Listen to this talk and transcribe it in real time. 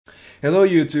Hello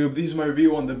YouTube, this is my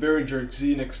review on the Behringer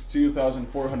Xenyx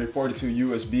 2442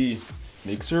 USB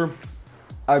mixer.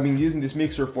 I've been using this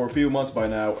mixer for a few months by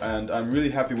now and I'm really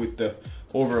happy with the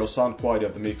overall sound quality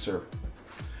of the mixer.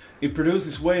 It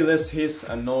produces way less hiss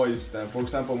and noise than, for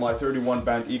example, my 31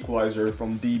 band equalizer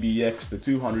from DBX, the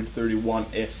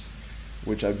 231S,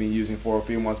 which I've been using for a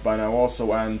few months by now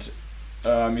also, and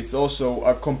it's also,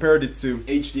 I've compared it to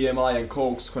HDMI and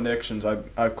coax connections.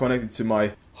 I've connected to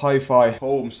my hi-fi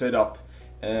home setup,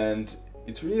 and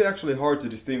it's really actually hard to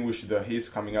distinguish the hiss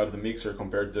coming out of the mixer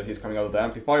compared to the hiss coming out of the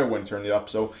amplifier when turning it up,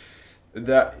 so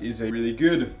that is a really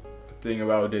good thing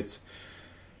about it.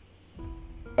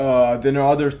 Then the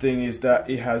other thing is that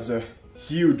it has a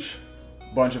huge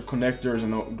bunch of connectors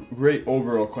and a great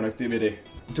overall connectivity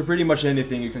to pretty much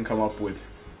anything you can come up with.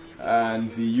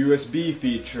 And the USB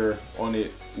feature on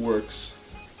it works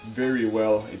very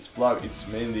well. It's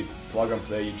mainly plug and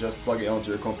play. You just plug it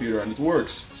onto your computer and it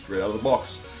works straight out of the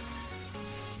box.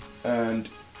 And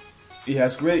it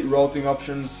has great routing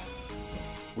options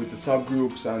with the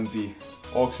subgroups and the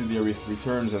auxiliary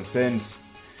returns and sends.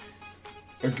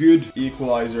 A good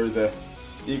equalizer. The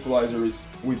equalizer is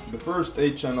with the first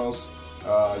 8 channels.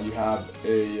 You have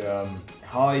a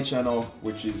high channel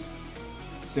which is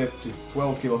set to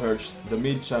 12 kHz, the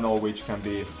mid channel which can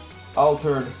be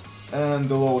altered, and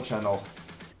the low channel.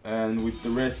 And with the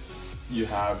rest you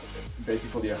have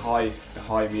basically a high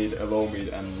mid, a low mid,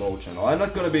 and low channel. I'm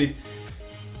not gonna be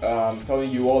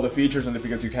telling you all the features on it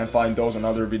because you can find those in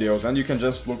other videos, and you can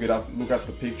just look it up, look at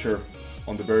the picture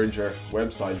on the Behringer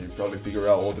website. You probably figure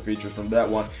out all the features from that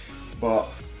one. But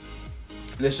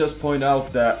let's just point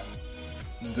out that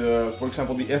for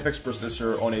example, the FX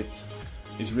processor on it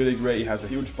is really great. It has a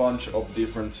huge bunch of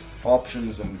different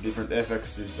options and different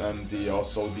FXs, and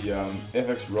also the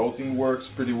FX routing works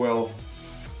pretty well.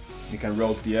 You can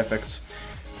route the FX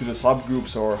to the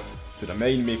subgroups or to the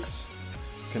main mix.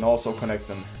 You can also connect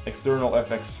an external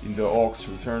FX in the aux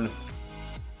return.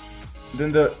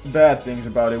 Then the bad things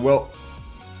about it, well,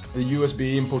 the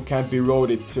USB input can't be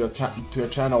routed to a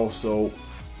channel, so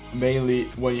mainly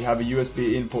when you have a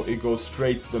USB input it goes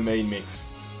straight to the main mix,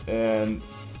 and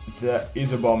that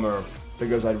is a bummer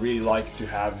because I'd really like to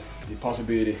have the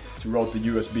possibility to route the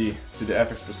USB to the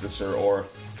FX processor or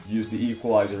use the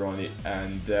equalizer on it,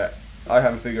 and I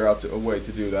haven't figured out a way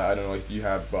to do that. I don't know if you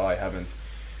have, but I haven't.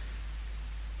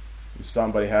 If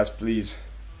somebody has, please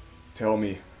tell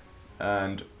me.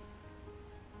 And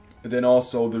then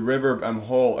also the reverb and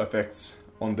Hall effects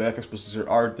on the FX processor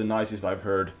aren't the nicest I've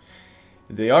heard.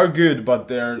 They are good, but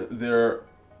they're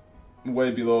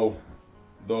way below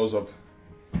those of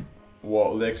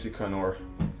what Lexicon or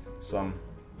some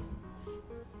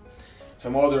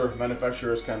other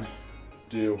manufacturers can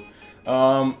do.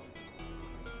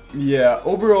 Yeah,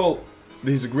 overall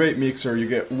this is a great mixer. You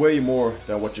get way more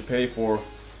than what you pay for,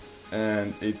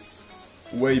 and it's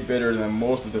way better than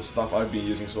most of the stuff I've been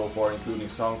using so far, including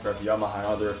Soundcraft, Yamaha,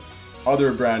 and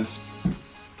other brands.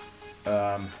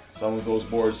 Some of those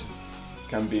boards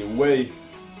can be way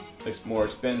more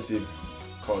expensive,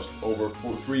 cost over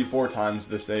 3-4 times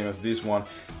the same as this one,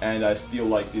 and I still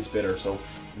like this better. So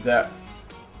that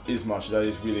is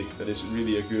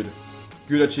really a good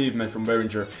achievement from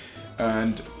Behringer.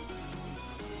 And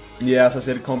yeah, as I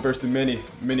said, it compares to many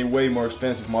way more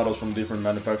expensive models from different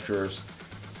manufacturers.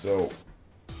 So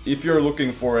if you're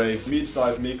looking for a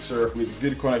mid-size mixer with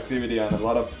good connectivity and a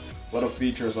lot of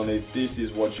features on it, this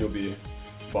is what you'll be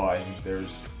buying.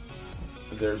 There's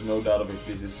no doubt of it.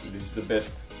 This is the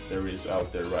best there is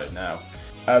out there right now,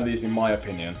 at least in my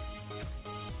opinion.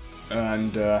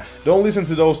 And don't listen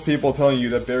to those people telling you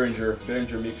that Behringer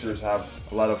mixers have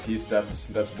a lot of hiss.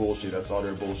 That's bullshit. That's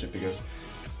utter bullshit, because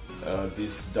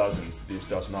this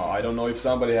does not. I don't know if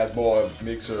somebody has bought a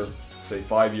mixer say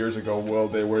 5 years ago. Well,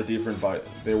 they were different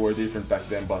back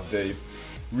then, but they've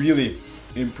really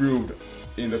improved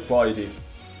in the quality,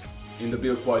 in the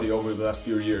build quality over the last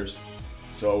few years.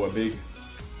 So a big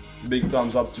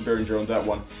thumbs up to Behringer on that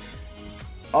one.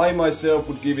 I myself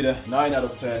would give it a 9 out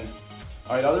of 10.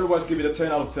 I'd otherwise give it a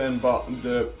 10 out of 10, but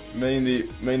the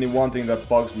mainly one thing that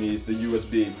bugs me is the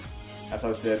USB. As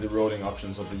I said, the routing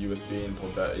options of the USB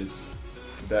input, that is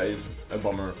a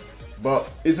bummer. But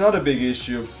it's not a big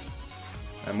issue,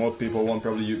 and most people won't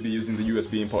probably be using the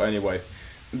USB input anyway.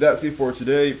 That's it for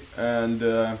today, and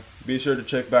be sure to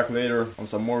check back later on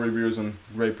some more reviews on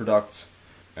great products.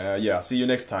 Yeah, see you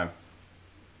next time.